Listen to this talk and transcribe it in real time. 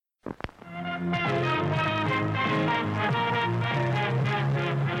Bang,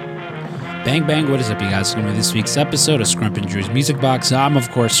 bang, what is up, you guys? Welcome to this week's episode of Scrump and Drew's Music Box. I'm,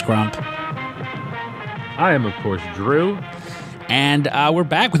 of course, Scrump. I am, of course, Drew. And we're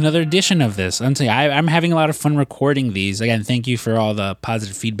back with another edition of this. I'm having a lot of fun recording these. Again, thank you for all the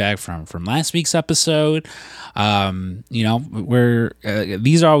positive feedback from last week's episode. These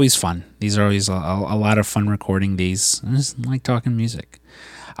are always fun. These are always a lot of fun recording these. I just like talking music.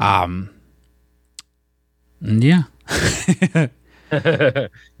 Yeah.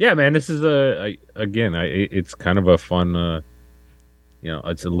 Yeah, man, this is it's kind of a fun,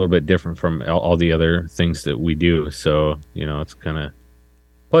 it's a little bit different from all the other things that we do. So, it's kind of,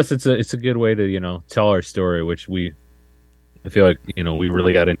 plus it's a good way to, tell our story, which I feel like, we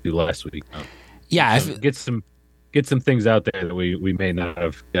really got into last week. Yeah. Get some things out there that we may not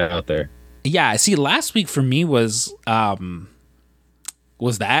have got out there. Yeah. See, last week for me was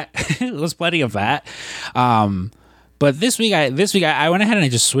that it was plenty of that. But this week I went ahead and I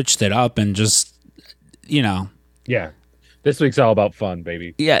just switched it up and just, Yeah. This week's all about fun,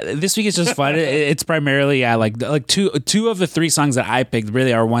 baby. Yeah, this week is just fun. It's primarily like two of the three songs that I picked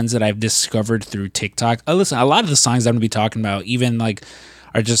really are ones that I've discovered through TikTok. Listen, a lot of the songs I'm going to be talking about even are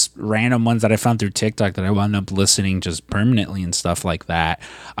just random ones that I found through TikTok that I wound up listening just permanently and stuff like that.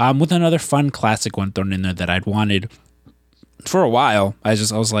 With another fun classic one thrown in there that I'd wanted for a while. I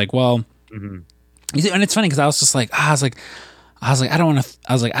was like, well... Mm-hmm. And it's funny because I was like, I don't know if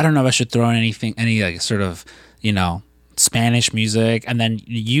I should throw in any like sort of, Spanish music. And then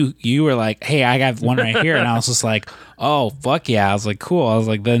you were like, hey, I got one right here. And I was just like, oh, fuck yeah. I was like, cool. I was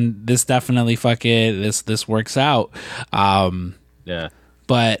like, then this definitely this works out. Yeah.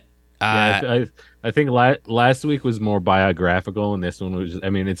 But I think last week was more biographical, and this one was,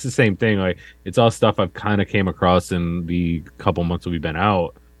 it's the same thing. Like, it's all stuff I've kind of came across in the couple months that we've been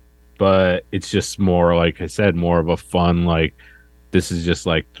out. But it's just more, like I said, more of a fun, like, this is just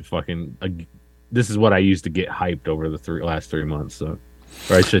like this is what I used to get hyped over the last 3 months. So,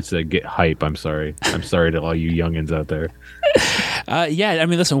 or I should say get hype. I'm sorry to all you youngins out there. Yeah,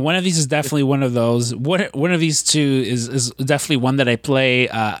 listen, one of these is definitely one of those. One of these two is definitely one that I play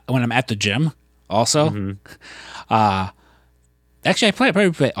when I'm at the gym also. Mm-hmm. Actually, I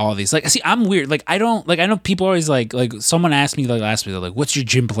probably play all these. Like, see, I'm weird. Like, I know people always like someone asked me like last week, they're like, what's your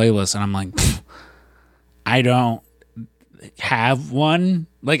gym playlist? And I'm like, I don't have one.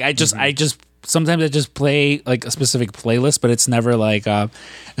 Like, I just sometimes I just play like a specific playlist, but it's never like,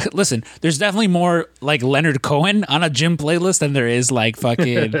 listen, there's definitely more like Leonard Cohen on a gym playlist than there is like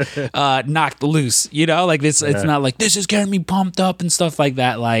fucking Knocked Loose, like this. Yeah. It's not like this is getting me pumped up and stuff like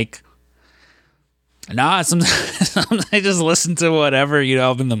that. Like, nah, sometimes I just listen to whatever,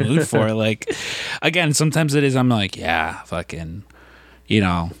 I'm in the mood for. Like, again, sometimes it is, I'm like, yeah, fucking,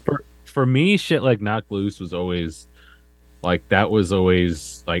 For me, shit like Knocked Loose was always, like, that was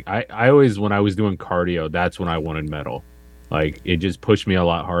always, like, I always, when I was doing cardio, that's when I wanted metal. Like, it just pushed me a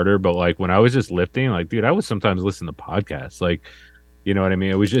lot harder. But, like, when I was just lifting, like, dude, I would sometimes listen to podcasts. Like, you know what I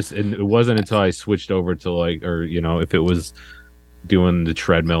mean? It was just, and it wasn't until I switched over to, like, or, if it was doing the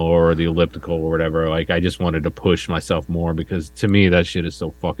treadmill or the elliptical or whatever, like, I just wanted to push myself more, because to me that shit is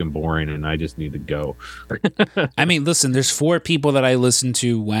so fucking boring and I just need to go. Listen, there's 4 people that I listen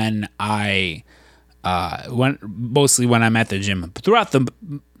to when mostly when I'm at the gym. Throughout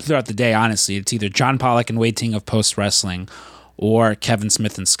the day, honestly, it's either John Pollock and Wade Ting of Post Wrestling or Kevin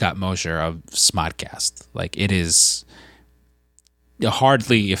Smith and Scott Mosier of Smodcast. Like, it is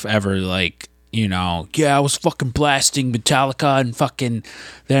hardly, if ever, like, I was fucking blasting Metallica and fucking,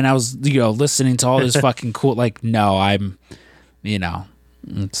 then I was, listening to all this fucking cool, like, no, I'm,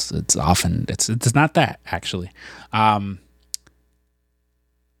 it's often, it's not that, actually. But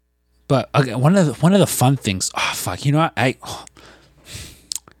okay, one of the fun things, oh fuck,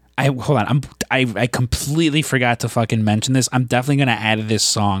 I hold on, I completely forgot to fucking mention this. I'm definitely gonna add this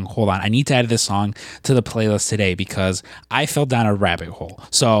song. Hold on, I need to add this song to the playlist today because I fell down a rabbit hole.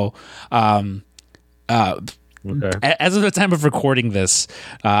 So, okay. As of the time of recording this,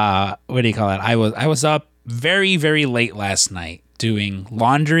 what do you call it? I was up very, very late last night doing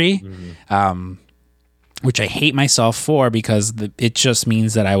laundry, which I hate myself for because it just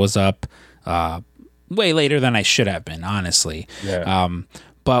means that I was up way later than I should have been, honestly. Yeah.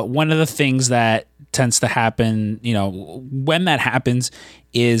 But one of the things that tends to happen, when that happens,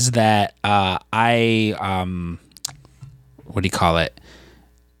 is that I what do you call it?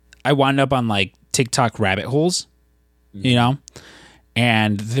 I wound up on like TikTok rabbit holes,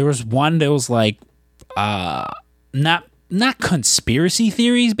 and there was one that was like not conspiracy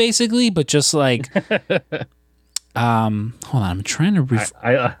theories basically, but just like Hold on, I'm trying to.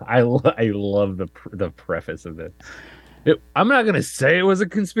 I love the preface of this. I'm not gonna say it was a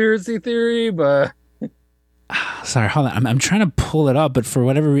conspiracy theory, but Sorry, hold on. I'm trying to pull it up, but for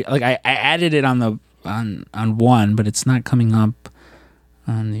whatever like I added it on one, but it's not coming up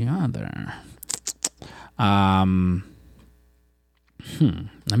on the other. Let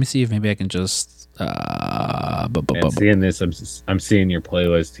me see if maybe I can just seeing this, I'm seeing your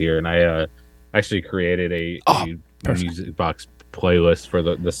playlist here, and I actually created a music box playlist for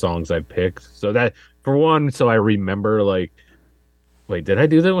the songs I picked. So that for one, so I remember like, wait, did I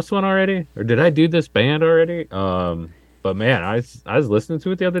do this one already, or did I do this band already? But man, I was listening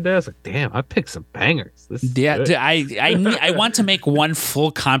to it the other day. I was like, damn, I picked some bangers. Dude, I want to make one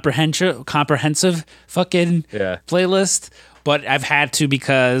full comprehensive fucking playlist, but I've had to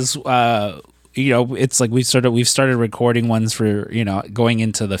because it's like we've started recording ones for going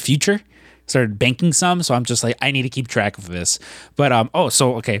into the future. Started banking some, so I'm just like, I need to keep track of this. But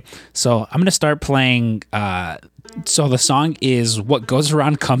so I'm gonna start playing. So the song is "What Goes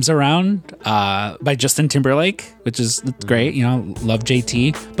Around Comes Around" by Justin Timberlake, which is great. Love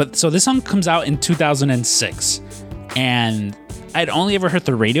JT. But so this song comes out in 2006, and I'd only ever heard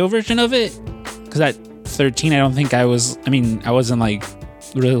the radio version of it because at 13, I wasn't like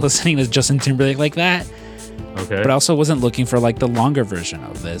really listening to Justin Timberlake like that. Okay. But I also wasn't looking for like the longer version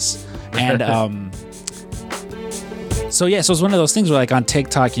of this. And so it's one of those things where like on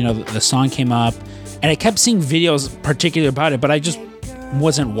TikTok, the song came up and I kept seeing videos particularly about it, but I just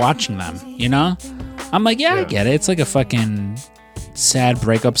wasn't watching them, I'm like, I get it. It's like a fucking sad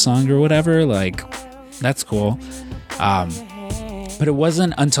breakup song or whatever. Like, that's cool. But it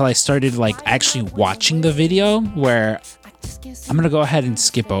wasn't until I started like actually watching the video where I'm going to go ahead and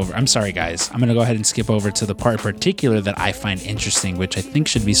skip over. I'm sorry, guys. I'm going to go ahead and skip over to the part in particular that I find interesting, which I think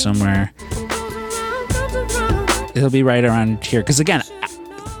should be somewhere. It'll be right around here. Because, again,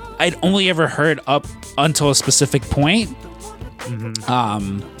 I'd only ever heard up until a specific point.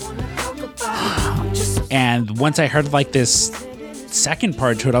 And once I heard, like, this second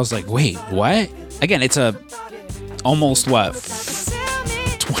part to it, I was like, wait, what? Again, it's a almost,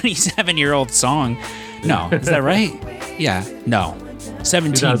 27-year-old song. No, is that right? Yeah, no.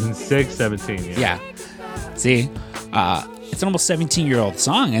 17. 2006, 17. Yeah. See, it's an almost 17-year-old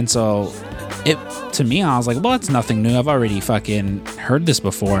song. And so to me, I was like, well, it's nothing new. I've already fucking heard this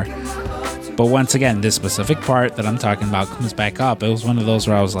before. But once again, this specific part that I'm talking about comes back up. It was one of those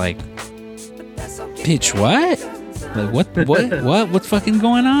where I was like, bitch, what? Like, what's fucking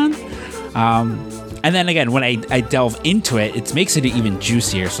going on? And then again, when I delve into it, it makes it even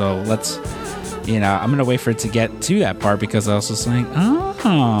juicier. So let's... I'm going to wait for it to get to that part because I was just like,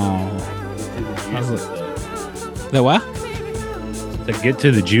 the what? To get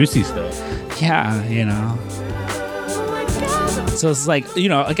to the juicy stuff. Yeah, So it's like,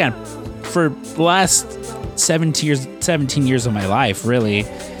 again, for the last 17 years of my life, really,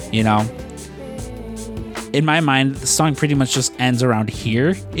 in my mind, the song pretty much just ends around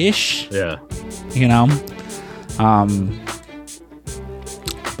here-ish. Yeah.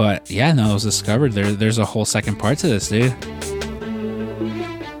 But yeah, no, it was discovered. There's a whole second part to this, dude.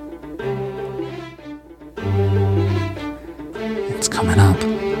 It's coming up.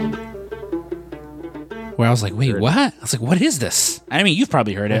 Where I was like, wait, what? I was like, what is this? I mean, you've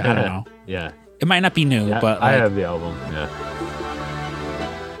probably heard it. I don't know. Yeah. It might not be new, but I have the album. Yeah.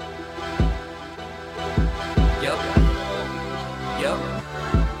 Yep.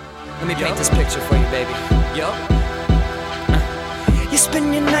 Let me paint this picture for you, baby. Yep. You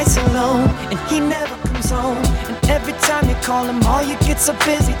spend your nights alone, and he never comes home. And every time you call him, all you get's a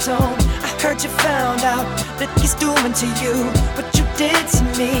busy tone. I heard you found out that he's doing to you what you did to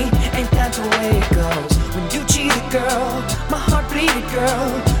me. Ain't that the way it goes? When you cheat a girl, my heart bleeded,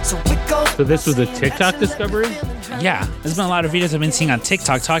 girl. So it goes. So this was a TikTok discovery? Yeah, there's been a lot of videos I've been seeing on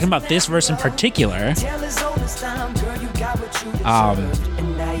TikTok talking about this verse in particular.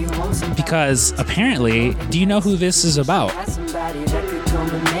 Because apparently, do you know who this is about?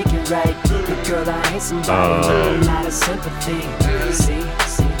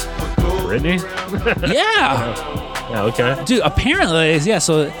 Britney? Yeah. Yeah, okay. Dude, apparently, yeah,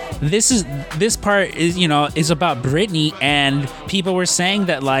 so this part is about Britney, and people were saying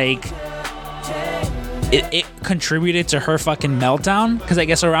that like it contributed to her fucking meltdown, because I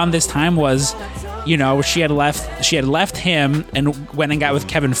guess around this time was she had left him and went and got with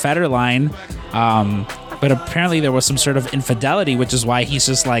Kevin Federline, but apparently there was some sort of infidelity, which is why he's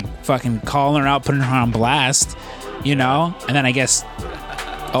just like fucking calling her out, putting her on blast, and then I guess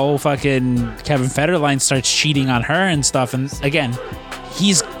fucking Kevin Federline starts cheating on her and stuff, and again,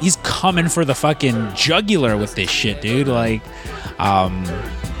 he's coming for the fucking jugular with this shit, dude. Like,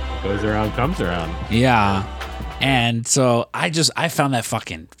 goes around, comes around. Yeah. And so I found that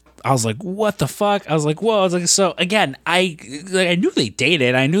fucking, I was like, what the fuck? I was like, whoa. I was like, so again, I knew they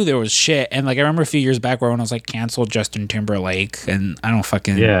dated. I knew there was shit. And like, I remember a few years back where when I was like, canceled Justin Timberlake, and I don't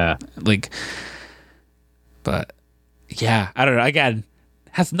fucking, like, but yeah, I don't know. Again,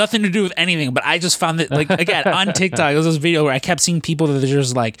 has nothing to do with anything, but I just found that, like, again, on TikTok, it was this video where I kept seeing people that are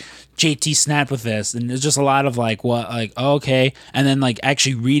just like, JT snapped with this, and there's just a lot of like, what, like, oh, okay, and then like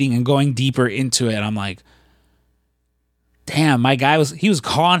actually reading and going deeper into it, I'm like, damn, my guy was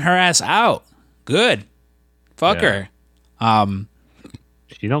calling her ass out. Good, fuck her.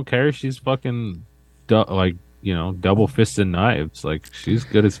 She don't care. She's fucking double fisted knives. Like, she's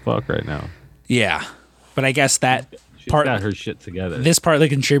good as fuck right now. Yeah, but I guess that. She's got her shit together. This partly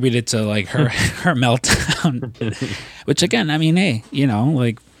contributed to like her meltdown, which again, I mean, hey,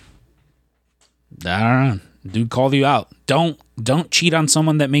 like, I don't know, dude called you out. Don't cheat on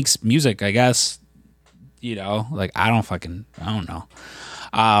someone that makes music, I guess. Like, I don't know.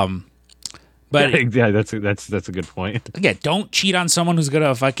 But yeah, that's a good point. Again, don't cheat on someone who's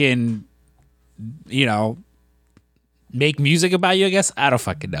gonna fucking, make music about you, I guess. I don't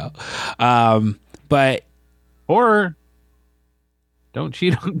fucking know. But. Or don't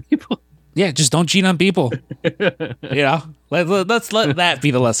cheat on people. Yeah, just don't cheat on people. Let's let that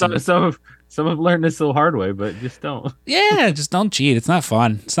be the lesson. Some have learned this the hard way, but just don't. Yeah, just don't cheat. It's not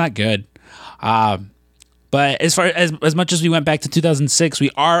fun. It's not good. But as far as much as we went back to 2006,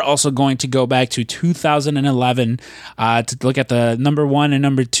 we are also going to go back to 2011 to look at the number 1 and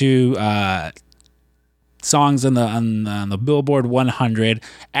number 2 songs on the Billboard 100.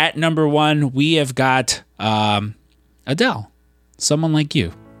 At number 1, we have got Adele, Someone Like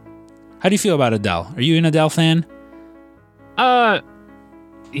You. How do you feel about Adele? Are you an Adele fan? Yeah,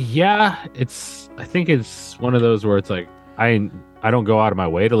 I think it's one of those where it's like I don't go out of my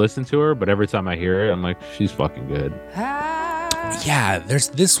way to listen to her, but every time I hear it, I'm like, she's fucking good. Yeah, there's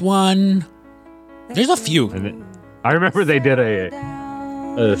this one. There's a few. And then, I remember they did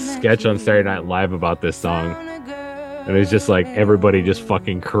a sketch on Saturday Night Live about this song, and it was just like everybody just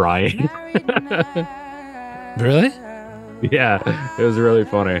fucking crying. Really? Yeah, it was really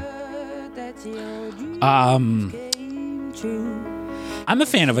funny. I'm a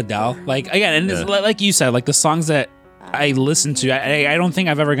fan of Adele. Like, again, and like you said, like the songs that I listen to, I don't think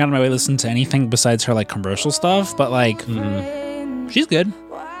I've ever gone my way to listen to anything besides her like commercial stuff, but like she's good.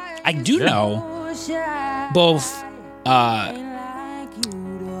 I do know both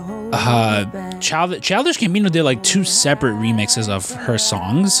Childish Gambino did like 2 separate remixes of her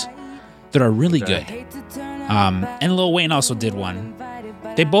songs that are really good. And Lil Wayne also did one.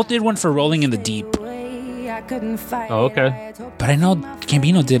 They both did one for Rolling in the Deep. Oh, okay. But I know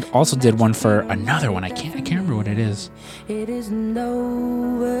Gambino also did one for another one. I can't remember what it is.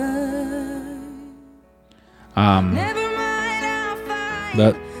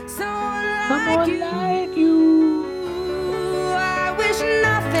 But Someone like you. I wish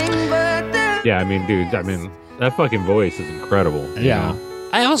nothing but the. Yeah, I mean, dude, that fucking voice is incredible. Yeah.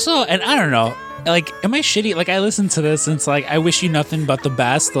 I also, and I don't know, like, am I shitty? Like, I listen to this and it's like, I wish you nothing but the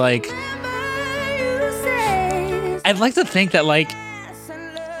best. Like, I'd like to think that, like,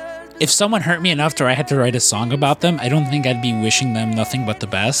 if someone hurt me enough to where I had to write a song about them, I don't think I'd be wishing them nothing but the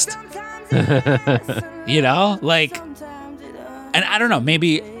best. Like, and I don't know,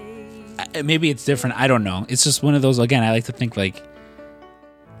 maybe it's different. I don't know. It's just one of those, again, I like to think like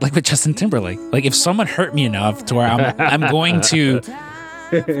with Justin Timberlake. Like, if someone hurt me enough to where I'm going to.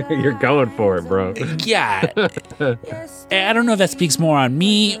 You're going for it, bro. Yeah. I don't know if that speaks more on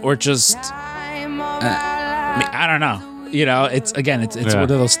me or just. I don't know. It's again, it's one of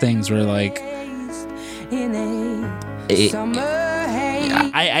those things where like.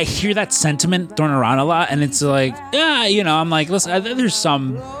 I hear that sentiment thrown around a lot, and it's like, yeah, I'm like, listen, there's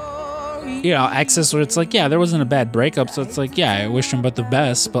some, excess where it's like, yeah, there wasn't a bad breakup, so it's like, yeah, I wish him but the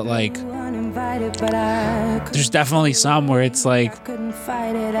best, but like, there's definitely some where it's like,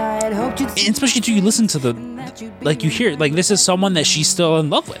 especially if you listen to like you hear, like, this is someone that she's still in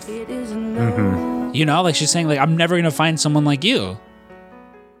love with. Mm-hmm. Like she's saying, like, I'm never gonna find someone like you,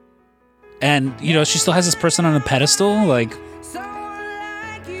 and she still has this person on a pedestal, like.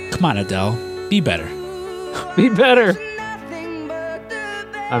 Come on, Adele. Be better. Be better.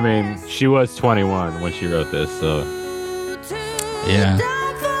 I mean, she was 21 when she wrote this, so. Yeah.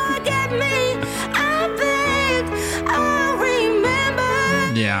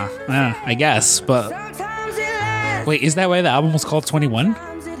 Yeah, I guess, but. Wait, is that why the album was called 21?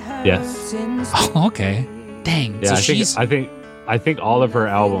 Yes. Oh, okay. Dang. Yeah, So I I think all of her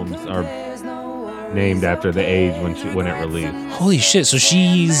albums are named after the age when it released. Holy shit! So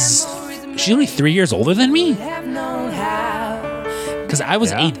she's only 3 years older than me. Because I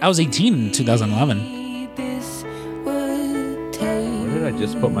was 18 in 2011. Where did I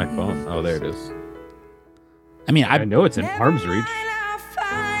just put my phone? Oh, there it is. I mean, I know it's in arm's reach.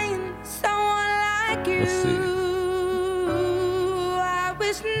 Let's see.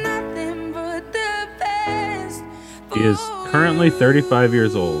 He is currently 35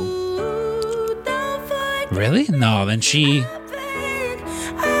 years old. Really? No, then she...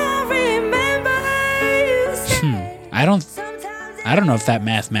 I don't know if that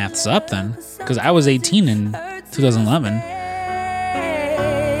maths up then. Because I was 18 in 2011.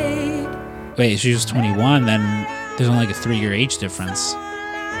 Wait, she was 21, then there's only like a 3-year age difference.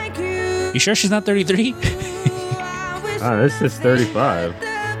 You sure she's not 33? This is 35.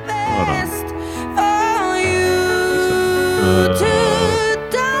 Hold on.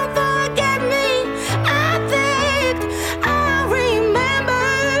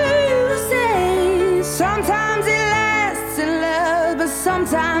 Sometimes it lasts in love, but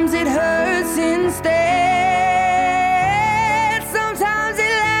sometimes it hurts instead. Sometimes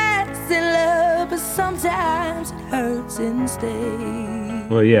it lasts in love, but sometimes it hurts instead.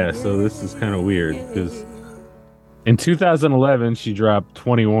 Well, yeah, so this is kind of weird because in 2011 she dropped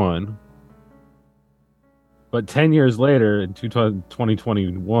 21, but 10 years later in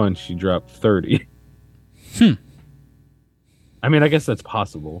 2021 she dropped 30. I mean, I guess that's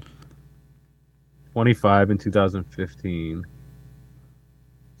possible. 25 in 2015.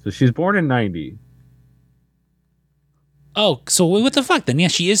 So she's born in 90. Oh, so what the fuck then? Yeah,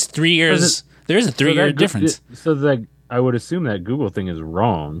 she is 3 years. There is a 3-year difference. So that I would assume that Google thing is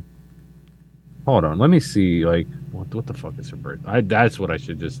wrong. Hold on, let me see. Like, what the fuck is her birthday? That's what I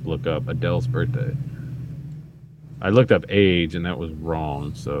should just look up. Adele's birthday. I looked up age and that was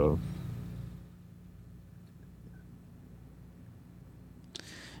wrong. So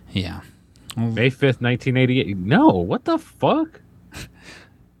yeah, May 5th, 1988. No, what the fuck?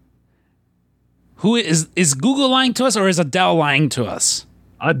 Who is Google lying to us or is Adele lying to us?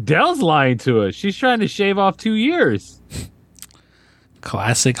 Adele's lying to us. She's trying to shave off 2 years.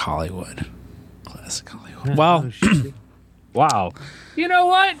 Classic Hollywood. Well, wow. You know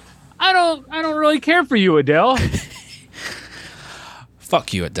what? I don't really care for you, Adele.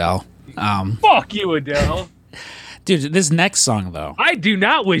 Fuck you, Adele. Fuck you, Adele. Dude, this next song though. I do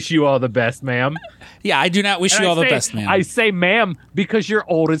not wish you all the best, ma'am. Yeah, I do not wish you all the best, ma'am. I say ma'am because you're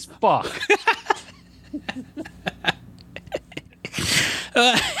old as fuck.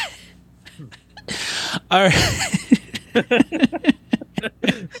 All right.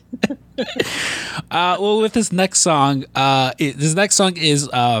 Well, with this next song, this next song is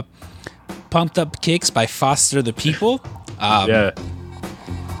 "Pumped Up Kicks" by Foster the People. Yeah.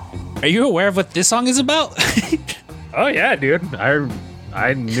 Are you aware of what this song is about? Oh yeah, dude.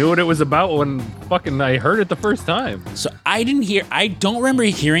 I knew what it was about when fucking I heard it the first time. So I don't remember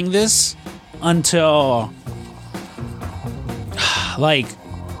hearing this until like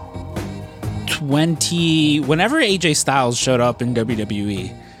whenever AJ Styles showed up in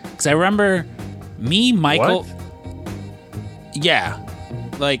WWE. Because I remember me, Michael. What? Yeah.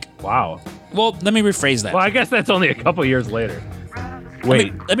 Like, wow. Well, let me rephrase that. Well, I guess that's only a couple years later.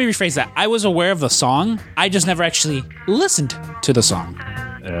 Wait. Let me rephrase that. I was aware of the song. I just never actually listened to the song.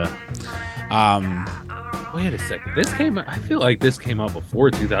 Yeah. Wait a second. I feel like this came out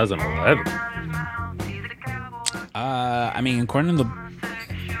before 2011. I mean, according to the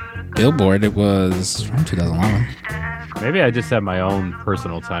Billboard, it was from 2011. Maybe I just have my own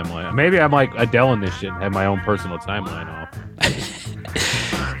personal timeline. Maybe I'm like Adele in this shit and have my own personal timeline off.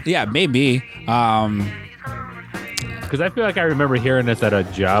 Yeah, maybe. Because I feel like I remember hearing this at a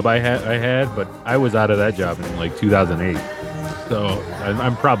job I had, but I was out of that job in like 2008. So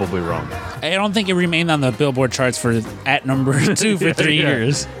I'm probably wrong. I don't think it remained on the Billboard charts at number 2 for 3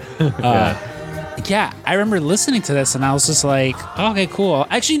 years. Yeah, I remember listening to this and I was just like, okay, cool.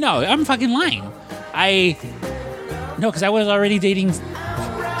 Actually, no, I'm fucking lying. Because I was already dating.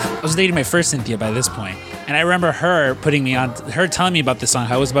 I was dating my first Cynthia by this point, and I remember her telling me about this song.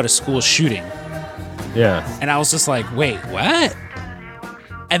 How it was about a school shooting. Yeah. And I was just like, wait, what?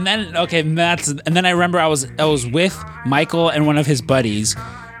 And then I remember I was with Michael and one of his buddies.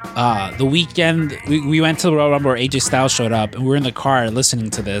 The weekend we went to the Royal Rumble where AJ Styles showed up, and we were in the car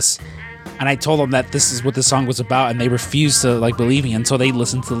listening to this. And I told them that this is what the song was about, and they refused to like believe me until they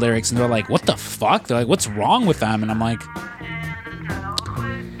listened to the lyrics, and they're like, "What the fuck?" They're like, "What's wrong with them?" And I'm like,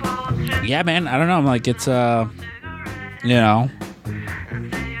 "Yeah, man, I don't know." I'm like, "It's Yeah.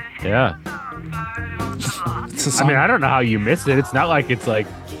 It's a I song. mean, I don't know how you missed it. It's not like it's like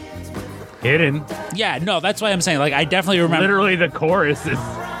hidden. Yeah, no, that's why I'm saying. Like, I definitely remember. Literally, the chorus is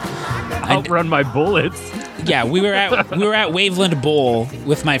outrun my bullets. Yeah, we were at Waveland Bowl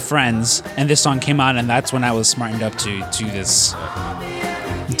with my friends, and this song came on, and that's when I was smartened up to this song.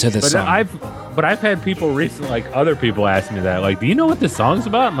 I've had people recently, like other people, ask me that. Like, do you know what this song's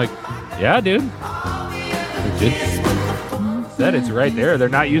about? I'm like, yeah, dude. It's right there. They're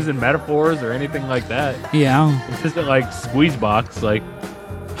not using metaphors or anything like that. Yeah. This isn't like Squeeze Box. Like,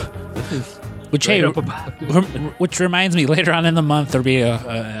 this is. Which which reminds me, later on in the month there'll be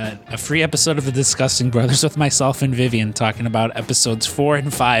a free episode of The Disgusting Brothers with myself and Vivian talking about episodes 4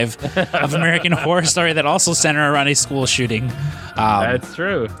 and 5 of American Horror Story that also center around a school shooting. That's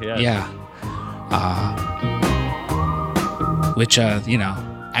true. Yeah. Yeah. Which I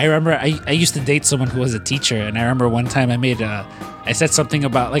remember I used to date someone who was a teacher, and I remember one time I said something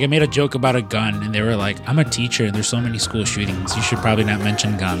about, like, I made a joke about a gun, and they were like, I'm a teacher, and there's so many school shootings, you should probably not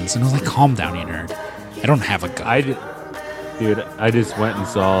mention guns. And I was like, calm down, you nerd. I don't have a gun. I just went and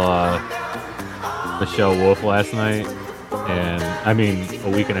saw Michelle Wolf last night, and I mean a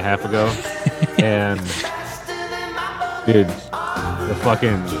week and a half ago, and dude, the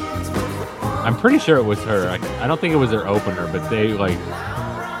fucking, I'm pretty sure it was her. I don't think it was her opener, but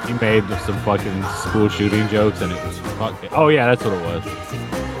he made some fucking school shooting jokes, and it was fucking... Oh, yeah, that's what it was.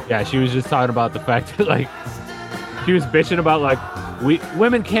 Yeah, she was just talking about the fact that, like, she was bitching about, like,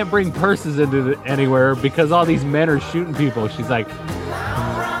 women can't bring purses into anywhere because all these men are shooting people. She's like,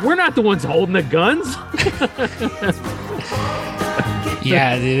 we're not the ones holding the guns.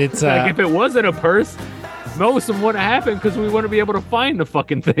 Yeah, dude, it's... like, if it wasn't a purse, most of them wouldn't happen because we wouldn't be able to find the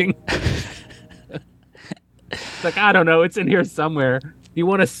fucking thing. It's like, I don't know, it's in here somewhere. You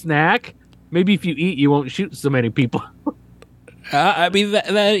want a snack? Maybe if you eat, you won't shoot so many people. I mean,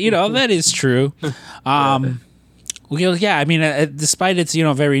 that is true. Well, yeah, I mean, despite its,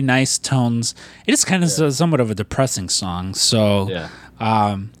 very nice tones, it is kind of somewhat of a depressing song. So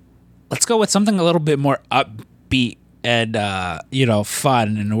let's go with something a little bit more upbeat and,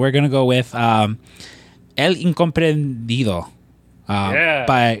 fun. And we're going to go with El Incomprendido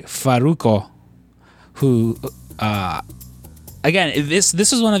by Farruko, who... Again, this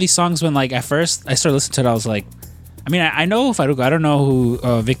is one of these songs when, like, at first I started listening to it, I was like, I mean, I know Farruko. I don't know who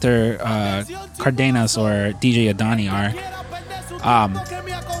Victor Cardenas or DJ Adani are.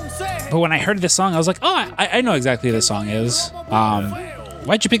 But when I heard this song, I was like, oh, I know exactly who this song is.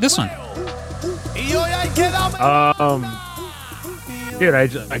 Why'd you pick this one? Dude,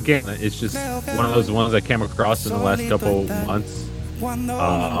 again, it's just one of those ones I came across in the last couple months.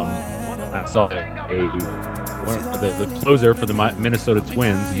 I saw the closer for the Minnesota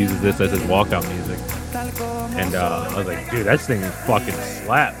Twins uses this as his walkout music, and I was like, dude, that thing fucking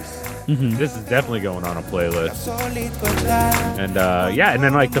slaps. Mm-hmm. This is definitely going on a playlist. And and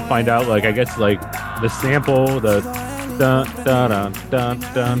then, like, to find out, like, I guess, like, the sample, the dun dun dun dun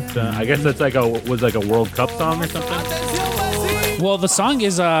dun dun, I guess that's like was like a World Cup song or something. Well, the song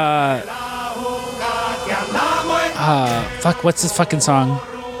is what's this fucking song?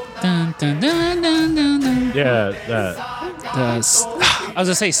 Dun, dun, dun, dun, dun, dun. Yeah, that. I was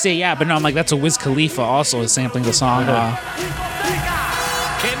gonna say yeah, but no, I'm like, that's a Wiz Khalifa also is sampling the song.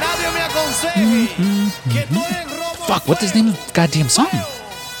 Fuck, what's his name of the goddamn song?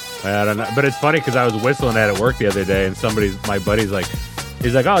 I don't know, but it's funny because I was whistling at work the other day, and my buddy's like,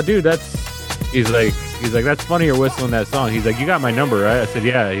 he's like, oh, dude, he's like, that's funny you're whistling that song. He's like, you got my number, right? I said,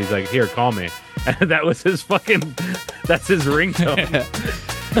 yeah. He's like, here, call me. And that was his fucking, that's his ringtone.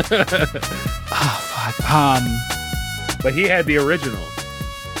 Oh, fuck. But he had the original.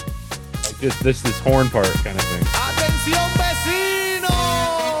 Like this horn part kind of thing.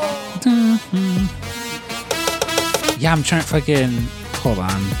 Yeah, I'm trying to fucking, hold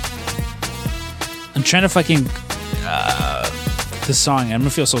on. I'm trying to fucking, this song, I'm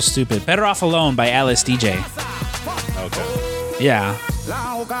gonna feel so stupid. Better Off Alone by Alice DJ. Okay. Yeah.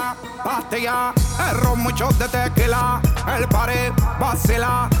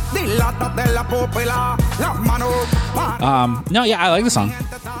 No, yeah, I like the song.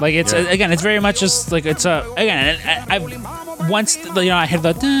 Like, it's again, it's very much just like, it's again, I've once, I heard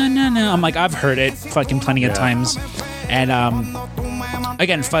the I'm like, I've heard it fucking plenty of times. And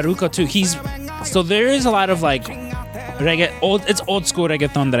again, Farruko too, so there is a lot of, like, reggae, it's old school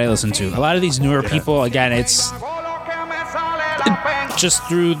reggaeton that I listen to. A lot of these newer people, again, it's just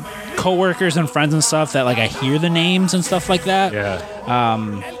through coworkers and friends and stuff that, like, I hear the names and stuff like that. Yeah.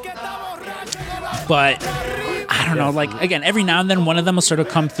 But I don't know, like, again, every now and then one of them will sort of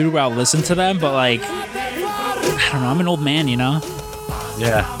come through where I'll listen to them, but, like, I don't know, I'm an old man, Yeah.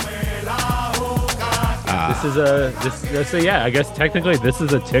 So yeah, I guess technically this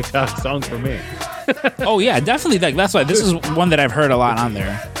is a TikTok song for me. Oh yeah, definitely. That's why this is one that I've heard a lot on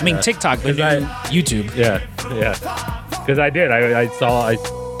there. I mean, TikTok, but YouTube. Yeah. Because I did. I saw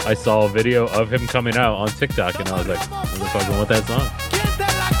a video of him coming out on TikTok, and I was like, "What the fuck with that song?"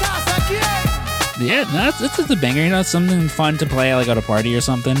 Yeah, no, it's a banger. You know, it's something fun to play like at a party or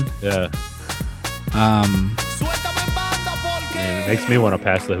something. Yeah. It makes me want to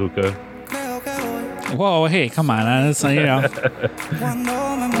pass the hookah. Whoa, hey, come on, it's you know.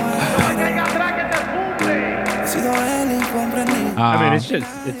 I mean, it's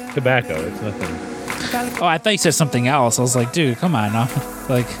tobacco. It's nothing. Oh, I thought you said something else. I was like, dude, come on, no.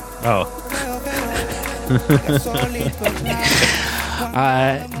 Like. Oh.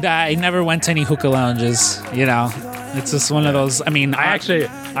 I never went to any hookah lounges. You know, it's just one of those. I mean, I've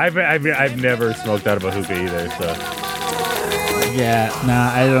never smoked out of a hookah either. So. Yeah,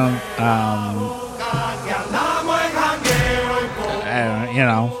 nah, I don't. You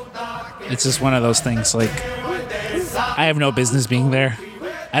know, it's just one of those things. Like, I have no business being there.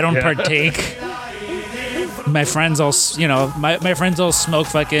 I don't partake. My friends all, you know, my friends all smoke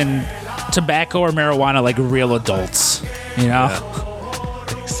fucking tobacco or marijuana like real adults. You know. Yeah.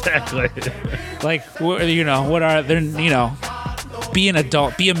 Exactly. Like, you know, what are they? You know, be an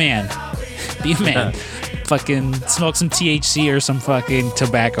adult, be a man, be a man. Fucking smoke some THC or some fucking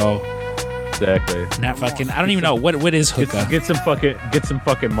tobacco. Exactly. Not fucking. I don't even know what is hookah. Get some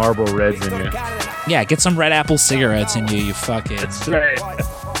fucking Marlboro Reds in you. Yeah, get some Red Apple cigarettes in you. You fucking. That's right.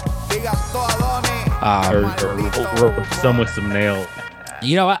 Or some with some nail.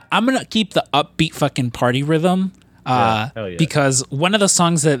 You know what? I'm gonna keep the upbeat fucking party rhythm. Hell yeah. Because one of the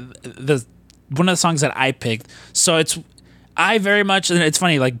songs that I picked. So I very much, and it's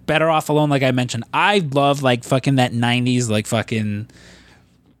funny, like Better Off Alone, like I mentioned, I love like fucking that 90s, like fucking,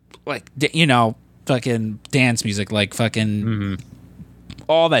 like, you know, fucking dance music, like fucking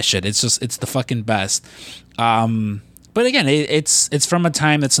all that shit. It's the fucking best. But again, it's from a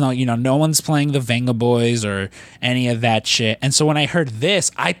time that's not, you know, no one's playing the Venga Boys or any of that shit. And so when I heard this,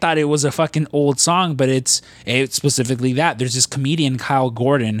 I thought it was a fucking old song, but it's specifically that. There's this comedian, Kyle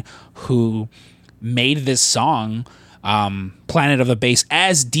Gordon, who made this song, Planet of the Bass,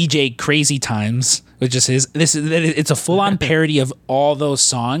 as DJ Crazy Times, which is it's a full-on parody of all those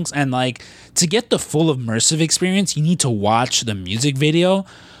songs. And like, to get the full immersive experience, you need to watch the music video.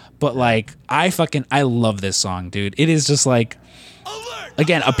 But like, I love this song, dude. It is just like,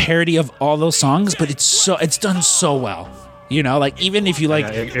 again, a parody of all those songs, but it's done so well. You know, like, even if you like,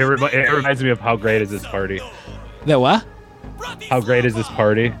 it reminds me of How Great Is This Party. That what? How Great Is This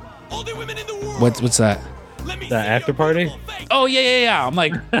Party? What's that? The after party? Oh yeah. I'm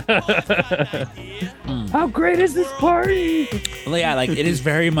like, How great is this party? Yeah, like, it is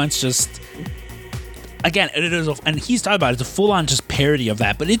very much just. Again, it is, and he's talking about it, it's a full-on just parody of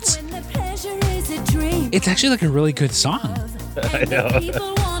that, but it's actually like a really good song. I know.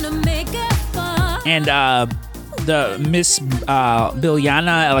 And the Miss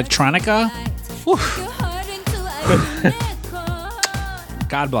Biljana Electronica.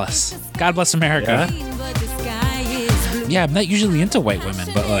 God bless America. Yeah, I'm not usually into white women,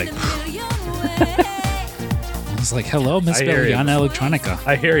 but like, I was like, hello, Miss Biljana Electronica.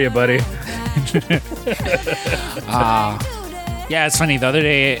 I hear you, buddy. Yeah, it's funny. The other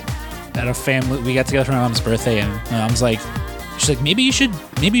day at a family, we got together for my mom's birthday, and my mom's like, she's like, maybe you should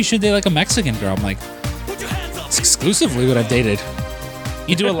date like a Mexican girl. I'm like, it's exclusively what I've dated.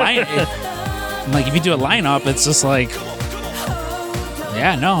 You do a line. I'm like, if you do a lineup, it's just like,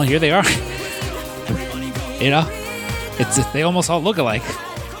 yeah, no, here they are. You know, they almost all look alike.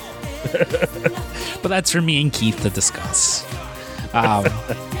 But that's for me and Keith to discuss.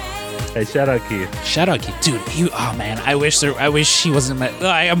 Hey, shout out Keith, dude. Oh man, I wish he wasn't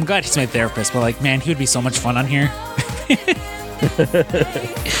I'm glad he's my therapist, but like, man, he would be so much fun on here.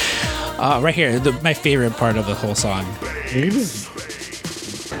 Right here, my favorite part of the whole song.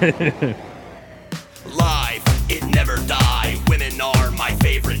 Life, it never die. Women are my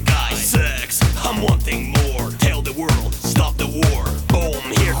favorite guys. Sex, I'm one thing more. Tell the world, stop the war. Boom,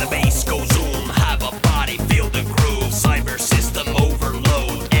 hear the bass go zoom. Have a body, feel the groove. Cyber system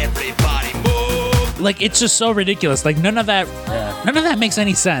overload. Everybody move. Like, it's just so ridiculous. Like, none of that makes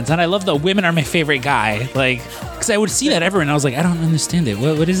any sense. And I love the women are my favorite guy. Like, because I would see that everywhere, and I was like, I don't understand it.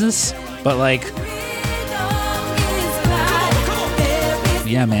 What is this? But like,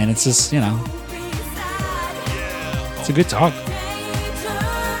 yeah, man, it's just, you know, it's a good talk.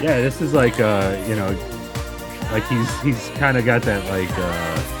 Yeah, this is like, you know, like he's kind of got that like,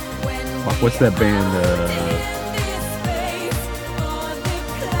 what's that band?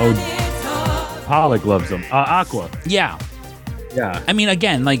 Pollock loves them. Aqua. Yeah. Yeah. I mean,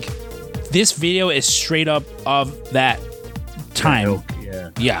 again, like, this video is straight up of that time. Yeah.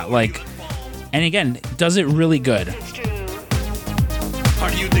 Yeah, like, and again, does it really good. Are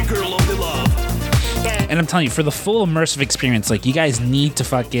you the girl of the love? And I'm telling you, for the full immersive experience, like, you guys need to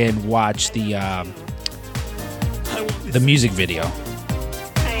fucking watch the music video. I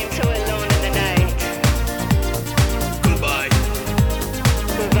am so alone in the night. Goodbye.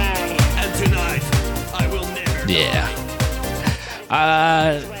 Goodbye. And tonight, I will never. Yeah.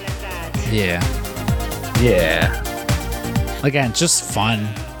 Yeah. Yeah. Again, just fun.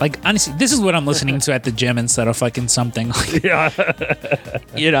 Like, honestly, this is what I'm listening to at the gym instead of fucking something like, Yeah.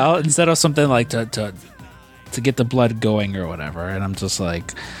 you know, instead of something like to get the blood going or whatever. And I'm just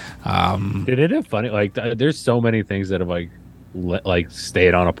like, Dude, isn't it funny? Like, there's so many things that have like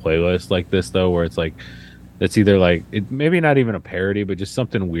stayed on a playlist like this though, where it's like, it's either like it maybe not even a parody, but just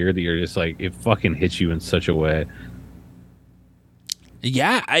something weird that you're just like, it fucking hits you in such a way.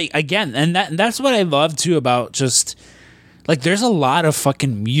 yeah, that's what I love too about just like, there's a lot of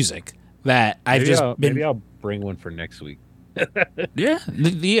fucking music that Maybe I'll bring one for next week. Yeah,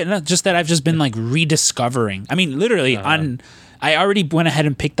 just that I've just been like rediscovering. I mean, literally I already went ahead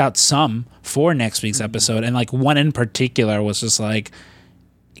and picked out some for next week's episode, and like one in particular was just like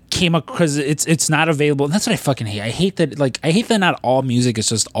came up because it's not available. And that's what I fucking hate. I hate that not all music is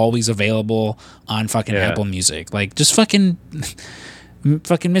just always available on fucking Apple Music. Like, just fucking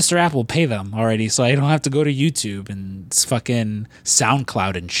Mr. Apple, pay them already, so I don't have to go to YouTube and fucking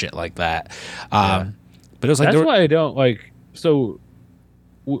SoundCloud and shit like that. But it was like, that's why I don't like. So,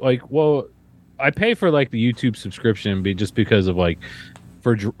 like, well, I pay for like the YouTube subscription, just because of like,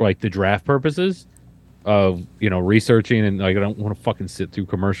 for like the draft purposes of, you know, researching, and like I don't want to fucking sit through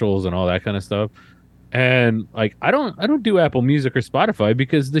commercials and all that kind of stuff. And like I don't do Apple Music or Spotify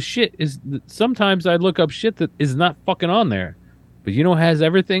because the shit is, sometimes I look up shit that is not fucking on there. But you know, has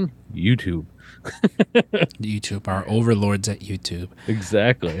everything? YouTube. YouTube, our overlords at YouTube.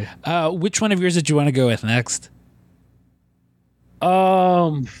 Exactly. Which one of yours did you want to go with next?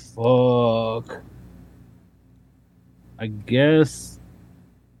 Fuck. I guess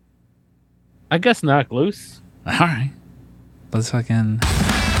Knock Loose. All right, let's fucking.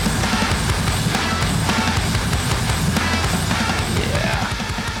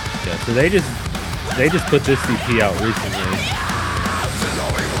 Yeah. So they just put this EP out recently,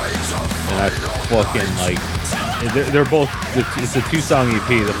 and I fucking like. They're both. It's a 2-song EP.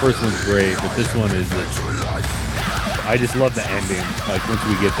 The first one's great, but this one is. I just love the ending. Like, once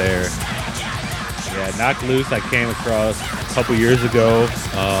we get there. Yeah, Knock Loose. I came across a couple years ago.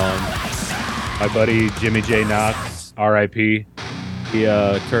 My buddy Jimmy J Knox, R.I.P. He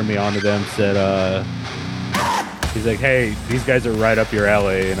turned me on to them. Said he's like, "Hey, these guys are right up your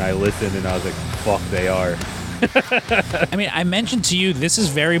alley." And I listened, and I was like, "Fuck, they are." I mean, I mentioned to you, this is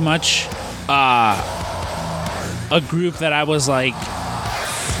very much a group that I was like,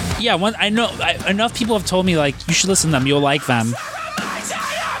 yeah, I know enough people have told me like, you should listen to them, you'll like them.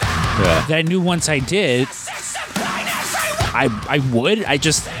 Yeah. That I knew once I did, I would. I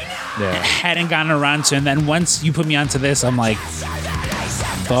just hadn't gotten around to. And then once you put me onto this, I'm like,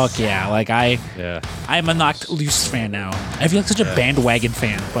 fuck yeah! Like I'm a Knocked Loose fan now. I feel like such a bandwagon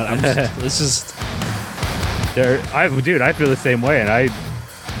fan, but I'm just, it's just. I feel the same way, and I've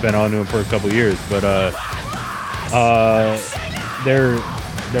been on to them for a couple years. But their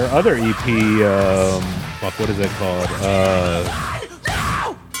other EP, fuck, what is that called?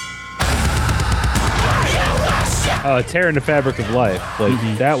 Tearing the Fabric of Life. Like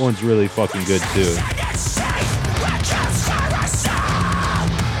that one's really fucking good too.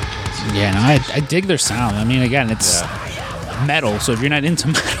 Yeah, no, I dig their sound. I mean, again, it's metal, so if you're not into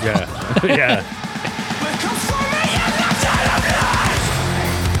metal, yeah.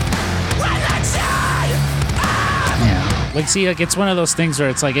 Like, see, like, it's one of those things where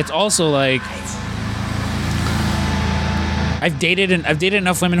it's like, it's also like, I've dated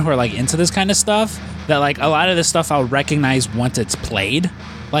enough women who are like into this kind of stuff that like a lot of this stuff I'll recognize once it's played.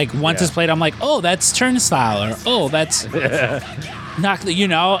 Like once it's played, I'm like, oh, that's Turnstile, or oh, that's not, you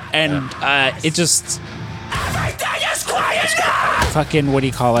know, and it just fucking, what do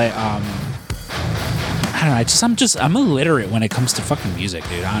you call it? I don't know. I'm illiterate when it comes to fucking music,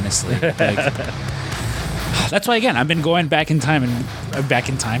 dude. Honestly, like. That's why, again, I've been going back in time I've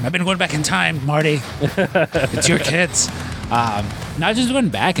been going back in time, Marty. It's your kids. Not just going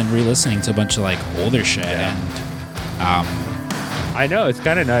back and re-listening to a bunch of like older shit. And I know, it's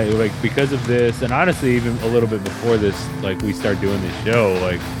kind of nice, like, because of this, and honestly, even a little bit before this, like, we start doing this show,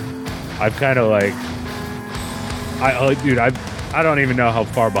 like, I've kind of like, I don't even know how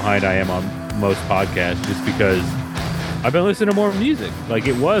far behind I am on most podcasts just because I've been listening to more music. Like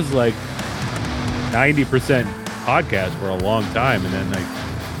it was like 90% podcast for a long time, and then like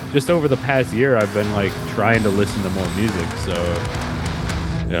just over the past year I've been like trying to listen to more music. So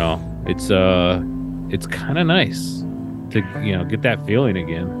you know, it's kind of nice to get that feeling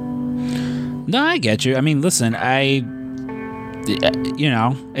again. No, I get you. I mean, listen,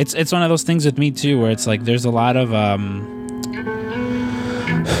 it's one of those things with me too, where it's like there's a lot of a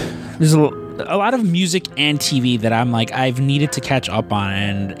lot of music and TV that I'm like I've needed to catch up on,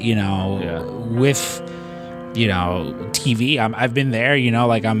 and with TV, I've been there.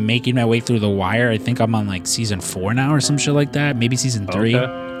 Like I'm making my way through The Wire. I think I'm on like season 4 now or some shit like that. Maybe season 3.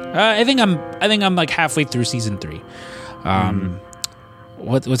 Okay. I think I'm like halfway through season 3.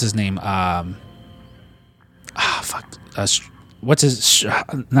 What's his name? What's his?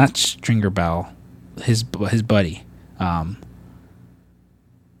 Not Stringer Bell. His buddy.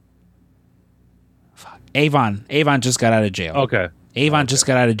 Avon. Avon just got out of jail. Okay. Avon just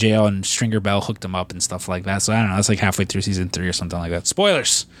got out of jail, and Stringer Bell hooked him up and stuff like that. So I don't know. That's like halfway through season 3 or something like that.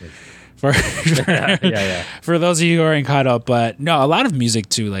 Spoilers for for those of you who aren't caught up. But no, a lot of music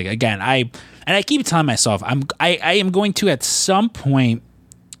too. Like again, I keep telling myself I am going to at some point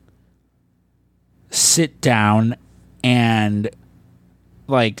sit down and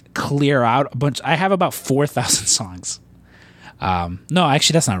like clear out a bunch. I have about 4,000 songs. No,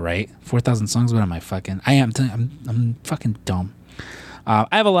 actually, that's not right. 4,000 songs. What am I fucking? I'm fucking dumb. I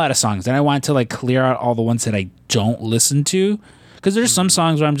have a lot of songs, and I want to like clear out all the ones that I don't listen to, because there's some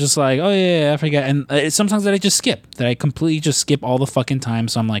songs where I'm just like, oh yeah, I forget, and it's some songs that I just skip, that I completely just skip all the fucking time.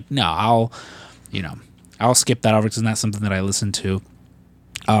 So I'm like, no, I'll skip that over because it's not something that I listen to.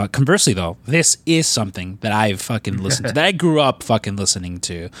 Conversely, though, this is something that I've fucking listened to, that I grew up fucking listening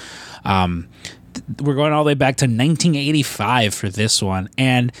to. We're going all the way back to 1985 for this one,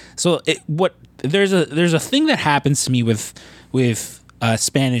 and so there's a thing that happens to me with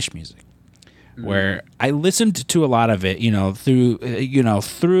Spanish music, where I listened to a lot of it, through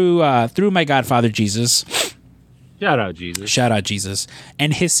my godfather Jesus. Shout out Jesus,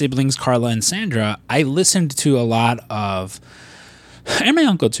 and his siblings Carla and Sandra. I listened to a lot of, and my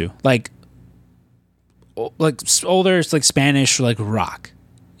uncle too, like older like Spanish like rock.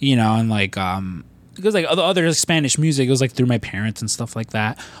 And like because like other Spanish music, it was like through my parents and stuff like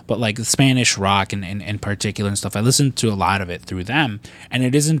that. But like Spanish rock and in particular and stuff, I listened to a lot of it through them. And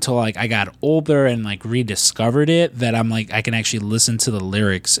it isn't until like I got older and like rediscovered it that I'm like I can actually listen to the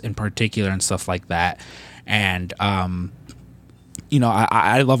lyrics in particular and stuff like that. And I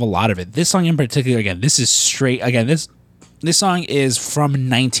love a lot of it. This song in particular, again, this is straight. Again, this song is from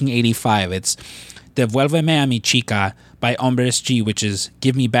 1985. It's Devuélveme a mi chica by Hombres G, which is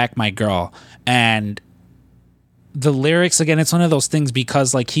Give Me Back My Girl. And the lyrics, again, it's one of those things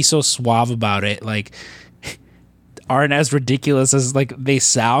because like he's so suave about it, like aren't as ridiculous as like they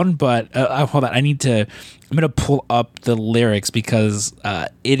sound. But hold on, I'm gonna pull up the lyrics because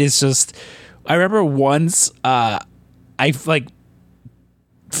it is just, I remember once I like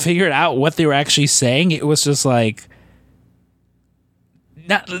figured out what they were actually saying. It was just like,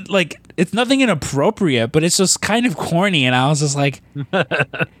 not like it's nothing inappropriate, but it's just kind of corny, and I was just like,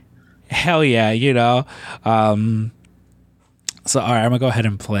 hell yeah, So all right, I'm gonna go ahead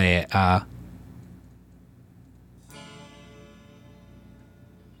and play it.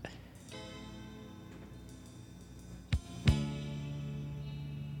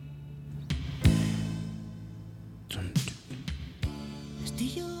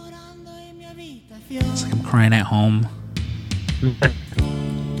 It's like I'm crying at home.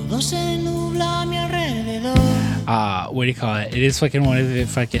 What do you call it? It is fucking one of the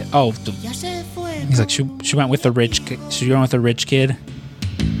fucking. Oh, he's like she went with the rich. She went with a rich kid.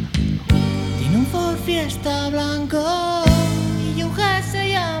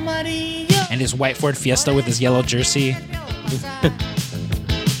 And his white Ford Fiesta with his yellow jersey. I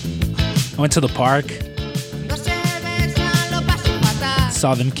went to the park.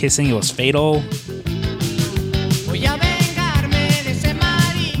 Saw them kissing. It was fatal.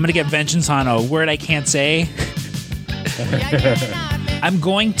 I'm gonna get vengeance on a word I can't say. I'm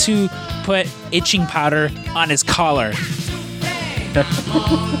going to put itching powder on his collar.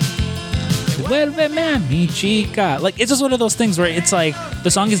 Like, it's just one of those things where it's like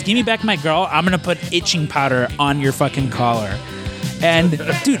the song is Give Me Back My Girl, I'm gonna put itching powder on your fucking collar. And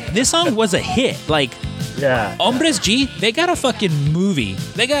dude, this song was a hit. Like, yeah, Hombres G, they got a fucking movie.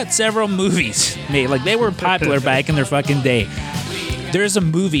 They got several movies made. Like, they were popular back in their fucking day. There's a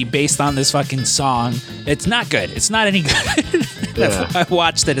movie based on this fucking song. It's not good. It's not any good. Yeah. I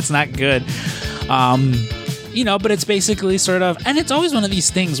watched it. It's not good. But it's basically sort of, and it's always one of these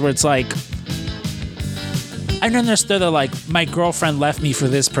things where it's like, I don't understand that, like, my girlfriend left me for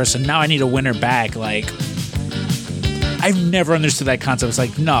this person. Now I need to win her back. Like, I've never understood that concept. It's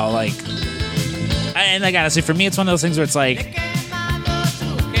like, no, like, and like, honestly, for me, it's one of those things where it's like,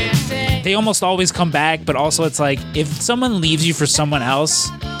 they almost always come back, but also it's like, if someone leaves you for someone else,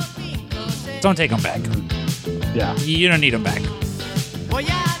 don't take them back. Yeah. You don't need them back.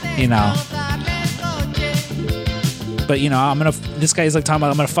 You know? But, you know, this guy's like talking about,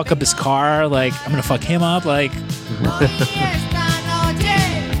 I'm gonna fuck up his car, like, I'm gonna fuck him up, like.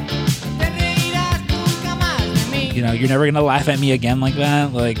 You know, you're never gonna laugh at me again like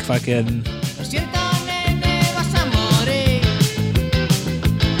that, like, fucking.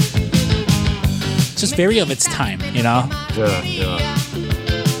 It's just very of its time, you know? Yeah, yeah.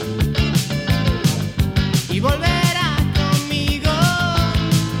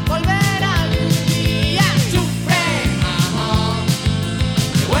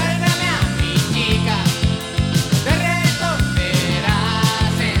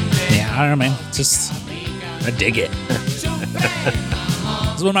 I don't know, man. Just, I dig it. It's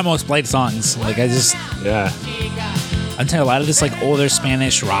one of my most played songs. Like, I just, Yeah. I'm telling you, a lot of this, like, older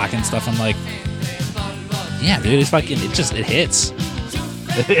Spanish rock and stuff, I'm like, yeah, dude, it's fucking, it hits.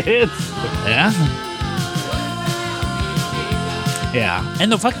 It hits. Yeah. Yeah.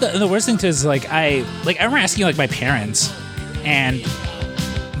 And the worst thing too is, like, I remember asking, like, my parents, and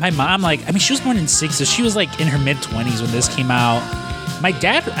my mom, like, I mean, she was born in 6, so she was, like, in her mid-20s when this came out. My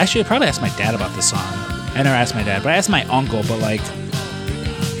dad, actually, I probably asked my dad about this song. I never asked my dad, but I asked my uncle, but, like,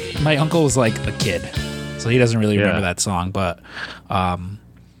 my uncle was, like, a kid, so he doesn't really remember that song, but, I don't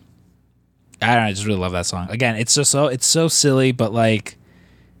know, I just really love that song. Again, it's so silly, but, like,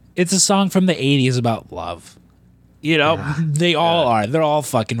 it's a song from the 80s about love. You know, they all are. They're all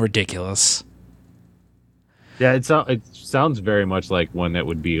fucking ridiculous. Yeah, it sounds very much like one that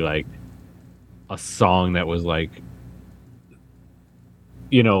would be, like, a song that was, like,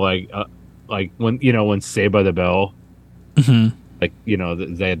 you know, like when, you know, when Saved by the Bell, like, you know,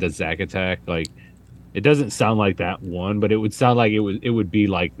 they had the Zack Attack, like, it doesn't sound like that one, but it would sound like it would be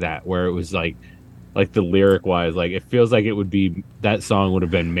like that, where it was like the lyric wise, like, it feels like it would be, that song would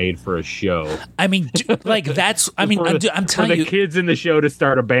have been made for a show. I mean, like, that's, I mean, I'm telling you, for the kids in the show to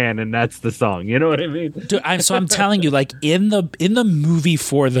start a band, and that's the song. You know what I mean? Dude, I'm telling you, like, in the movie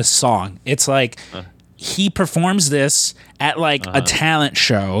for the song, it's like, he performs this at, like, a talent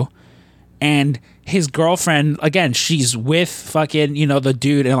show, and his girlfriend, again, she's with fucking, you know, the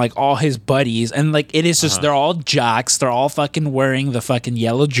dude and, like, all his buddies, and, like, it is just, they're all jocks, they're all fucking wearing the fucking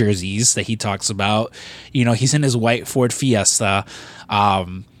yellow jerseys that he talks about. You know, he's in his white Ford Fiesta,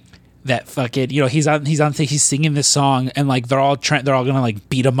 that fucking, you know, he's singing this song, and, like, they're all gonna, like,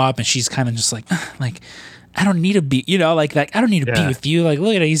 beat him up, and she's kind of just like, I don't need to be, you know, like, I don't need to be with you. Like,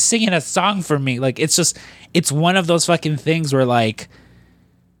 look at it, he's singing a song for me. Like, it's just, it's one of those fucking things where, like,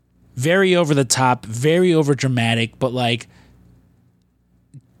 very over the top, very over dramatic, but, like,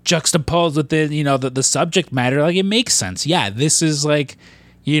 juxtaposed with the, you know, the subject matter, like, it makes sense. Yeah, this is, like,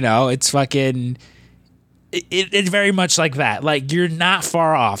 you know, it's fucking, it's very much like that. Like, you're not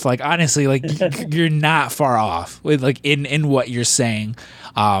far off. Like, honestly, like, you're not far off with, like, in what you're saying.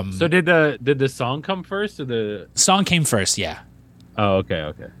 So did the song come first, or the song came first? Yeah. Oh,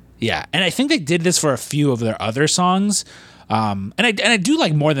 okay. Yeah, and I think they did this for a few of their other songs. And I do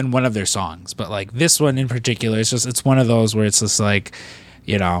like more than one of their songs, but, like, this one in particular, it's one of those where it's just, like,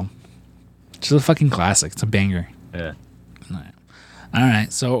 you know, it's just a fucking classic. It's a banger. Yeah. All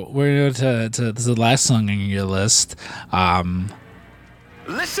right, so we're going to this is the last song on your list.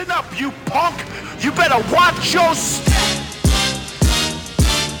 Listen up, you punk! You better watch your step!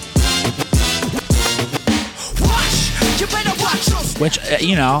 You better watch your step! Which,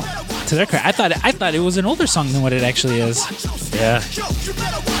 you know, to their credit, I thought it was an older song than what it actually is.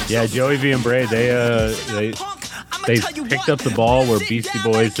 Yeah, Joey V and Bray, they picked up the ball where Beastie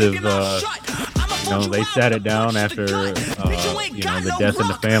Boys have, you know, they sat it down after, you know, the death in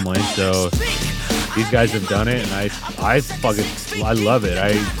the family. So these guys have done it, and I love it.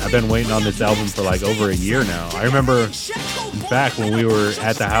 I've been waiting on this album for, like, over a year now. I remember back when we were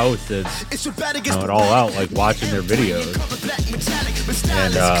at the house at, you know, at All Out, like, watching their videos,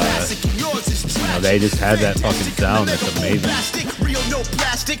 and you know, they just had that fucking sound that's amazing.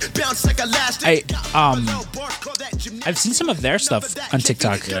 I've seen some of their stuff on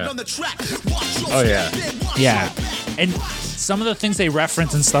TikTok. Yeah. Oh yeah. Yeah, and some of the things they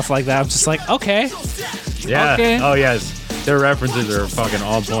reference and stuff like that, I'm just like, okay. Yeah. Okay. Oh yes. Their references are fucking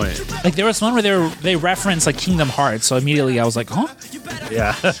on point. Like, there was one where they referenced, like, Kingdom Hearts, so immediately I was like, huh?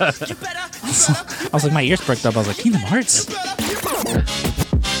 Yeah. I was like, my ears perked up. I was like, Kingdom Hearts?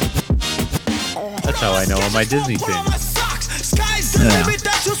 That's how I know all my Disney things. Sky's the limit,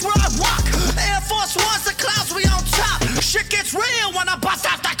 that's just where I walk. Air Force One's the clouds, we on top. Shit gets real when I bust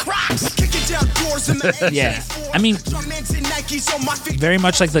out the Crocs. Kicking down doors in the Yeah, I mean, very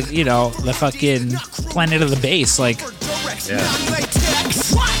much like the the fucking Planet of the Bass, like. Yeah.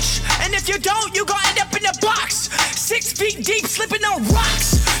 Watch, and if you don't, you gonna end up in a box. 6 feet deep, slipping on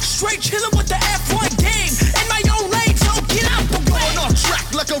rocks. Straight chilling with the F1 game. In my own lane, don't get out the way. Going off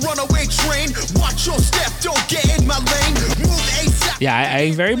track like a runaway train. Watch your step, don't get in my lane. Move ASAP. Yeah,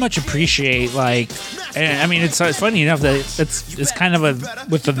 I very much appreciate and I mean it's funny enough that it's kind of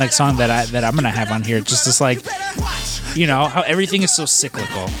with the next song that I'm gonna have on here. Just this how everything is so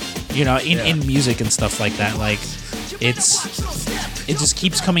cyclical, in music and stuff like that. Like it just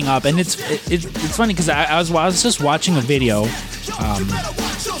keeps coming up, and it's funny because I was just watching a video,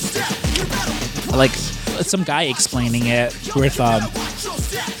 like some guy explaining it with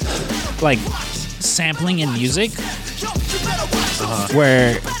sampling in music,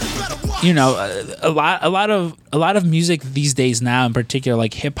 where a lot of music these days now, in particular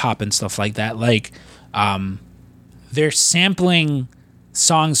like hip hop and stuff like that, like they're sampling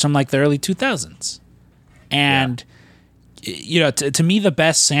songs from like the early 2000s, and to me the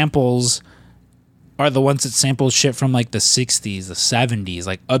best samples are the ones that sample shit from like the 60s, the 70s,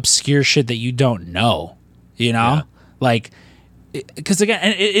 like obscure shit that you don't know, like, because again,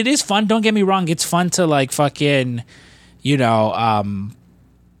 and it is fun, don't get me wrong, it's fun to like fucking to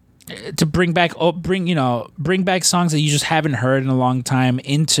bring back songs that you just haven't heard in a long time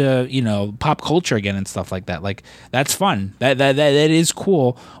into pop culture again and stuff like that. Like that's fun, that is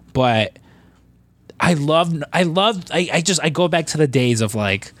cool, but I go back to the days of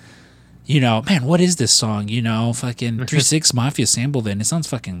like, man, what is this song? Fucking 3 6 Mafia sampled it, and it sounds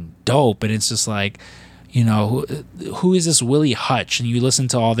fucking dope. And it's just like, who is this Willie Hutch? And you listen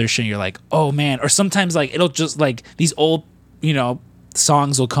to all their shit, and you're like, oh man. Or sometimes like it'll just like these old,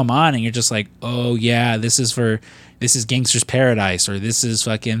 songs will come on, and you're just like, oh yeah, this is Gangster's Paradise, or this is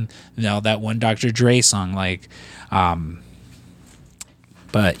fucking that one Dr. Dre song, like.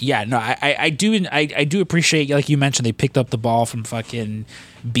 But yeah, no, I do appreciate, like you mentioned, they picked up the ball from fucking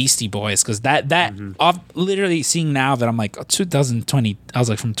Beastie Boys, because off, literally seeing now that I'm like 2020, I was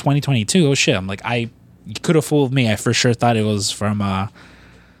like from 2022. Oh shit, I'm like you could have fooled me. I for sure thought it was from a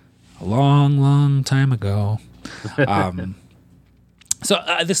long time ago. So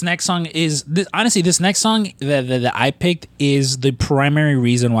this next song honestly this next song that I picked is the primary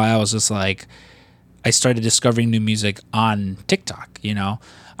reason why I was just like, I started discovering new music on TikTok,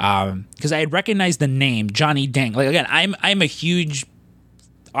 because I had recognized the name Johnny Dang. Like again,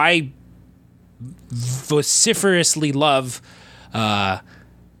 I vociferously love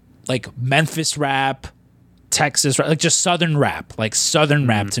like Memphis rap, Texas rap, like just Southern rap. Like Southern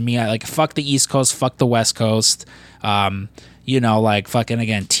rap to me, I like fuck the East Coast, fuck the West Coast. Like fucking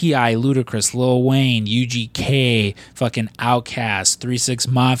again, T.I., Ludacris, Lil Wayne, UGK, fucking Outkast, 3 6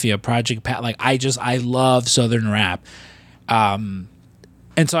 Mafia, Project Pat. Like I love Southern rap. And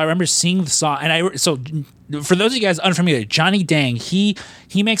so I remember seeing the song, and so for those of you guys unfamiliar, Johnny Dang, he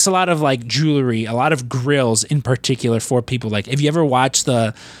makes a lot of like jewelry, a lot of grills in particular for people. Like if you ever watch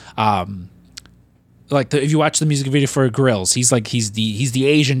if you watch the music video for Grills, he's the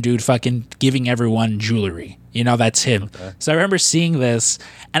Asian dude fucking giving everyone jewelry. That's him. Okay. So I remember seeing this,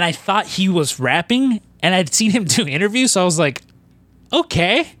 and I thought he was rapping, and I'd seen him do interviews, so I was like,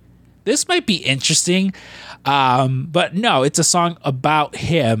 okay, this might be interesting. But no, it's a song about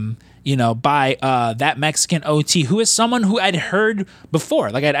him, by That Mexican OT, who is someone who I'd heard before.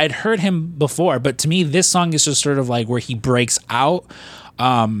 Like I'd heard him before, but to me, this song is just sort of like where he breaks out.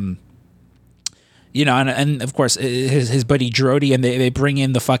 And of course his buddy Drody, and they bring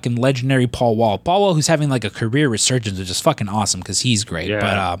in the fucking legendary Paul Wall, who's having like a career resurgence, which is fucking awesome because he's great. Yeah.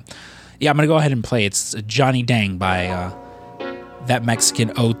 But I'm gonna go ahead and play. It's Johnny Dang by That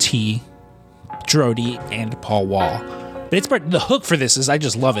Mexican OT, Drody, and Paul Wall. But it's the hook for this is, I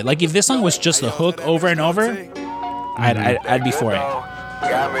just love it. Like if this song was just the hook over and over, I'd be for it.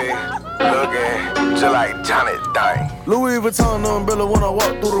 Got me looking just like Johnny Dang. Louis Vuitton umbrella when I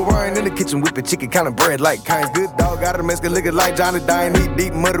walk through the rain. In the kitchen whipping chicken, kind of bread like kinds. Good dog, got a Mexican liquor like Johnny Dang. Need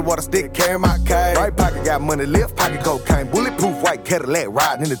deep muddy water stick, carry my cane. Right pocket got money, left pocket cocaine. Bulletproof white Cadillac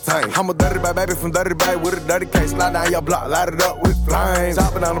riding in the tank. I'm a dirty baby from dirty bay with a dirty case. Slide down your block, light it up with flames.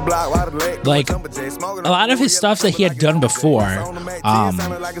 Chopping on the block, ride the leg. Like a lot of his stuff that he had done before had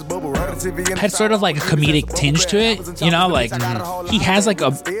sort of like a comedic tinge to it. Like he has like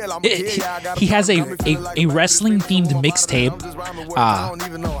he has a wrestling themed mixtape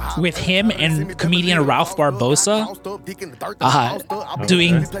with him and comedian Ralph Barbosa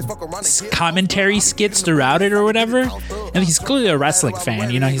doing commentary skits throughout it or whatever. And he's clearly a wrestling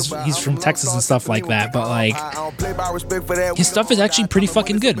fan, you know, he's from Texas and stuff like that, but like his stuff is actually pretty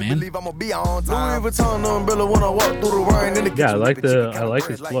fucking good, man. Yeah, I like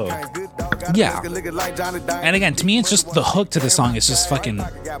his flow. Yeah. And again, to me, it's just the hook to the song is just fucking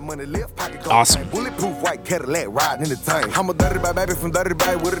awesome. Like,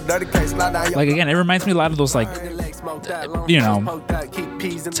 again, it reminds me a lot of those, like, you know,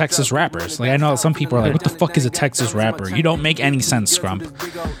 Texas rappers. Like, I know some people are like, what the fuck is a Texas rapper? You don't make any sense, Scrump.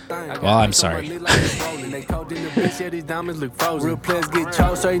 Well, I'm sorry. Real players get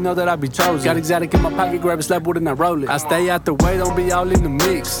chose, so you know that I be chosen. Got exotic in my pocket, grab a slap with it and I roll it. I stay out the way, don't be all in the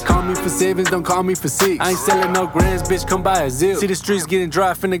mix. Call me for sevens, don't call me for six. I ain't selling no grands, bitch, come buy a zip. See the streets getting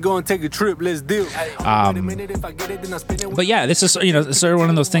dry, finna go and take a trip, let's deal. But yeah, this is, you know, it's sort of one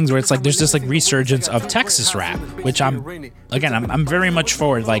of those things where it's like there's this like resurgence of Texas rap, which I'm very much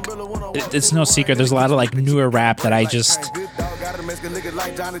forward. Like, it's no secret, there's a lot of like newer rap that I just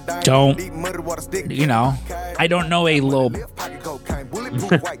don't, you know, I don't know a Lil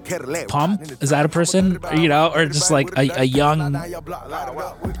Pump, is that a person, you know, or just like a young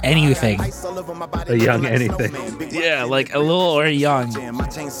anything, yeah, like a little or a young,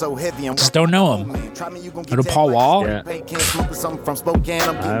 just don't know him. Or to Paul Wall, yeah. I'm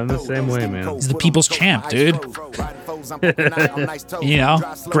the same way, man. He's the people's champ, dude. You know,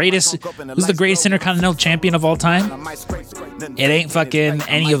 who's the greatest intercontinental champion of all time? It ain't fucking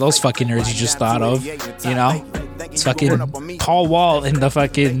any of those fucking nerds you just thought of, you know? It's fucking Paul Wall in the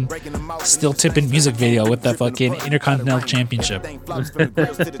fucking Still Tipping music video with the fucking Intercontinental Championship. Oh, that's fucking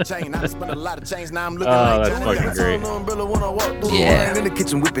great. Yeah.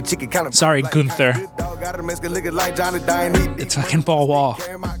 Sorry, Gunther. It's fucking Paul Wall.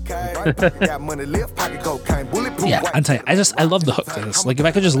 Yeah, I'm telling you, I love the hook to this. Like, if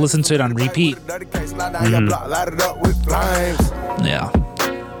I could just listen to it on repeat. Yeah.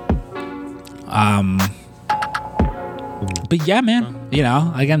 But yeah, man, you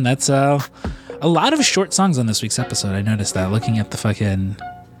know, again, that's a lot of short songs on this week's episode. I noticed that looking at the fucking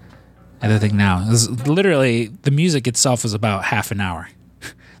other thing now. It was literally, the music itself is about half an hour.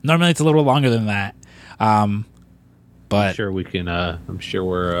 Normally it's a little longer than that. But I'm sure we can, I'm sure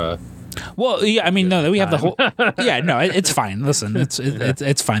we're, well, yeah, I mean, no, we have the whole, yeah, no, it's fine. Listen,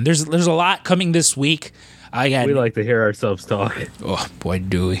 it's fine. There's a lot coming this week. We like to hear ourselves talk. Oh, boy,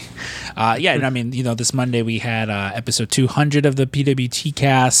 do we. Yeah, I mean, you know, this Monday we had episode 200 of the PWT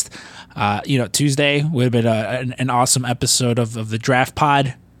cast. You know, Tuesday would have been an awesome episode of the draft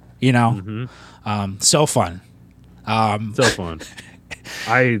pod, you know. Mm-hmm. So fun. So fun.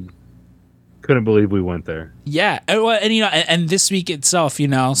 I couldn't believe we went there. Yeah, and you know, and this week itself, you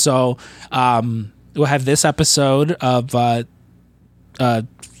know, so we'll have this episode of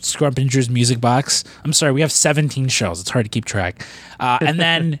Scrump and Drew's Music Box. I'm sorry, we have 17 shows. It's hard to keep track. And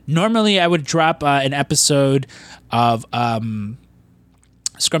then normally I would drop an episode of Scrump's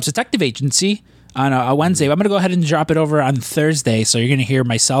Detective Agency on a Wednesday. I'm going to go ahead and drop it over on Thursday. So you're going to hear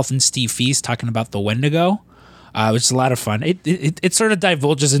myself and Steve Feast talking about the Wendigo, which is a lot of fun. It sort of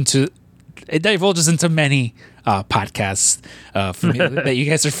divulges into many podcasts that you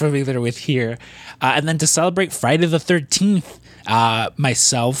guys are familiar with here. And then to celebrate Friday the 13th,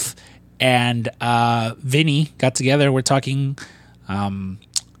 myself and Vinny got together. We're talking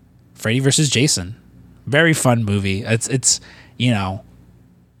Freddy versus Jason. Very fun movie. It's you know,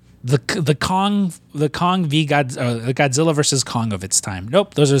 the Kong v Godzilla versus Kong of its time.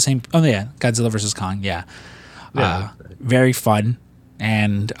 Nope, those are the same. Oh yeah, Godzilla versus Kong. Yeah, very fun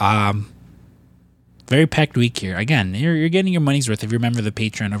and very packed week here. Again, you're getting your money's worth if you remember the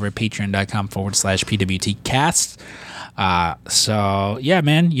Patreon over at patreon.com/PWTcast. So yeah,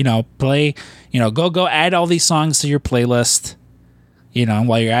 man, you know, go add all these songs to your playlist, you know, and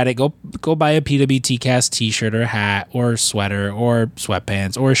while you're at it, go buy a PWT cast t-shirt or hat or sweater or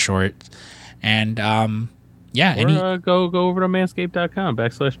sweatpants or shorts. And, yeah. Or go over to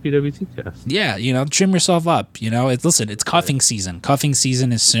manscaped.com/PWTcast. Yeah. You know, trim yourself up, you know, it's cuffing season. Cuffing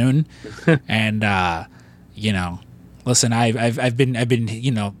season is soon. And, you know, listen, I've been,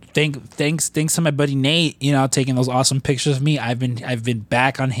 you know, thanks to my buddy Nate, you know, taking those awesome pictures of me. I've been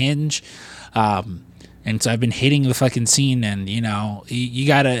back on Hinge, and so I've been hitting the fucking scene. And you know, you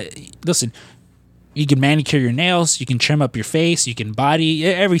gotta listen. You can manicure your nails. You can trim up your face. You can body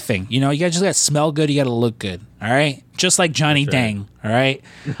everything. You know, you just got to smell good. You got to look good. All right. Just like Johnny Dang. All right.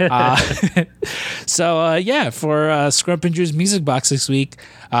 So, for Scrump and Drew's Music Box this week,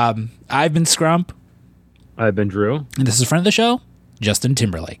 I've been Scrump. I've been Drew. And this is a friend of the show, Justin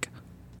Timberlake.